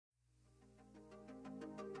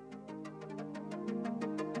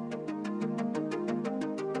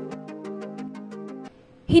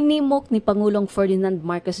Hinimok ni Pangulong Ferdinand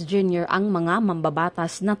Marcos Jr. ang mga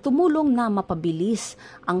mambabatas na tumulong na mapabilis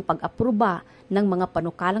ang pag-aproba ng mga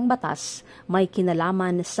panukalang batas may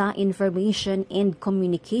kinalaman sa Information and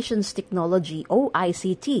Communications Technology o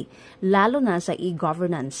ICT, lalo na sa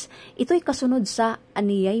e-governance. Ito'y kasunod sa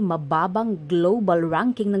aniyay mababang global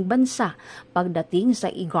ranking ng bansa pagdating sa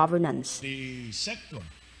e-governance. The sector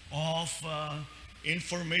of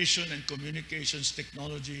Information and Communications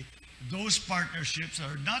Technology, those partnerships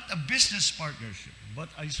are not a business partnership, but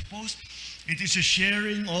I suppose it is a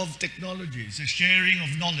sharing of technology, it's a sharing of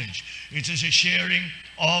knowledge, it is a sharing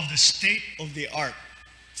of the state of the art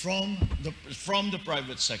from the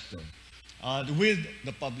private sector with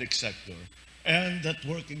the public sector, and that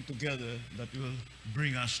working together that will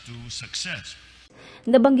bring us to success.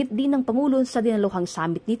 Nabanggit din ng Pangulo sa dinaluhang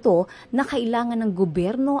summit nito na kailangan ng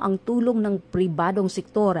gobyerno ang tulong ng pribadong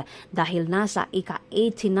sektor dahil nasa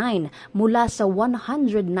ika-89 mula sa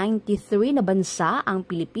 193 na bansa ang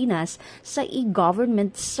Pilipinas sa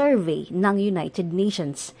e-government survey ng United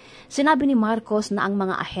Nations. Sinabi ni Marcos na ang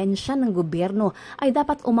mga ahensya ng gobyerno ay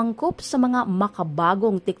dapat umangkop sa mga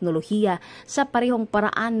makabagong teknolohiya sa parehong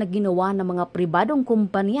paraan na ginawa ng mga pribadong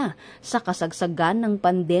kumpanya sa kasagsagan ng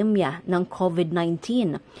pandemya ng COVID-19.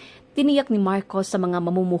 Tiniyak ni Marcos sa mga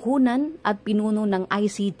mamumuhunan at pinuno ng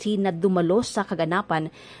ICT na dumalo sa kaganapan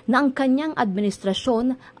na ang kanyang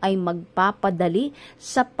administrasyon ay magpapadali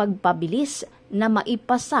sa pagpabilis na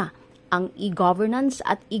maipasa ang e-governance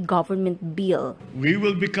at e-government bill. We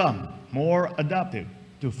will become more adaptive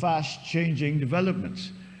to fast-changing developments.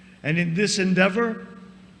 And in this endeavor,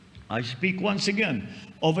 I speak once again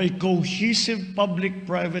of a cohesive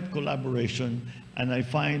public-private collaboration, and I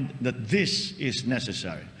find that this is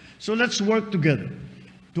necessary. So let's work together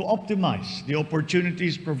to optimize the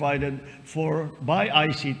opportunities provided by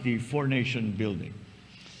ICT for nation building.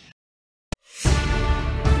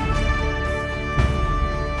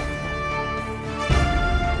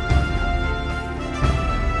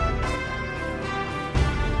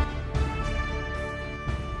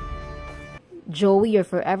 Joey, your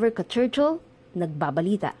forever ka-turtle,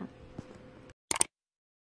 nagbabalita.